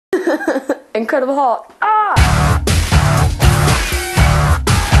Incredible Hulk. Ah!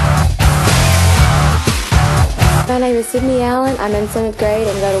 My name is Sydney Allen. I'm in 7th grade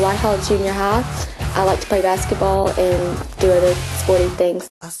and go to Whitehall Junior High. I like to play basketball and do other sporty things.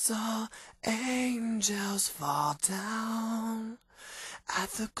 I saw angels fall down at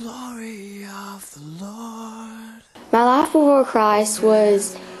the glory of the Lord. My life before Christ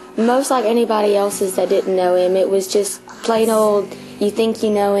was most like anybody else's that didn't know Him. It was just plain old, you think you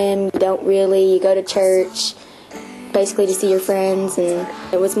know Him, you don't really, you go to church basically to see your friends, and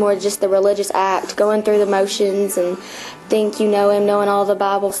it was more just the religious act, going through the motions and think you know Him, knowing all the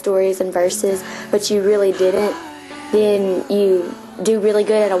Bible stories and verses, but you really didn't. Then you do really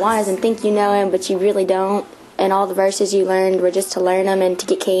good at Awanas and think you know Him, but you really don't, and all the verses you learned were just to learn them and to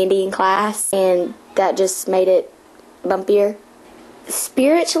get candy in class, and that just made it bumpier.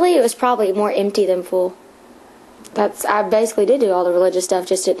 Spiritually, it was probably more empty than full. I basically did do all the religious stuff,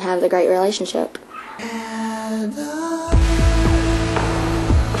 just didn't have the great relationship.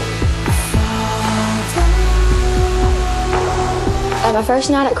 My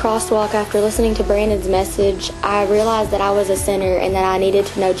first night at Crosswalk, after listening to Brandon's message, I realized that I was a sinner and that I needed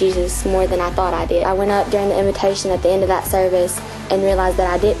to know Jesus more than I thought I did. I went up during the invitation at the end of that service and realized that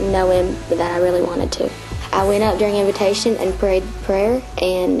I didn't know Him, but that I really wanted to. I went up during invitation and prayed prayer,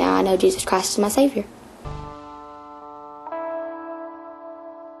 and now I know Jesus Christ is my Savior.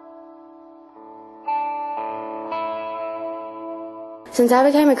 Since I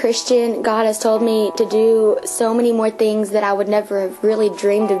became a Christian, God has told me to do so many more things that I would never have really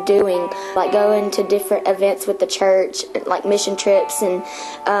dreamed of doing, like going to different events with the church, like mission trips and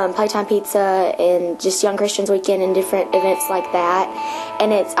Playtime Pizza and just Young Christians Weekend and different events like that.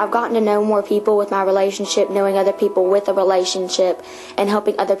 And I've gotten to know more people with my relationship, knowing other people with a relationship, and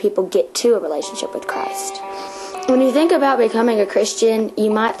helping other people get to a relationship with Christ. When you think about becoming a Christian, you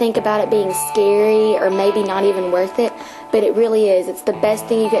might think about it being scary or maybe not even worth it, but it really is. It's the best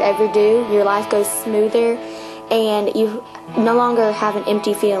thing you could ever do. Your life goes smoother, and you no longer have an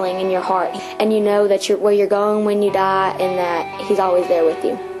empty feeling in your heart, and you know that where you're going when you die, and that He's always there with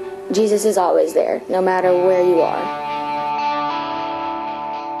you. Jesus is always there, no matter where you are.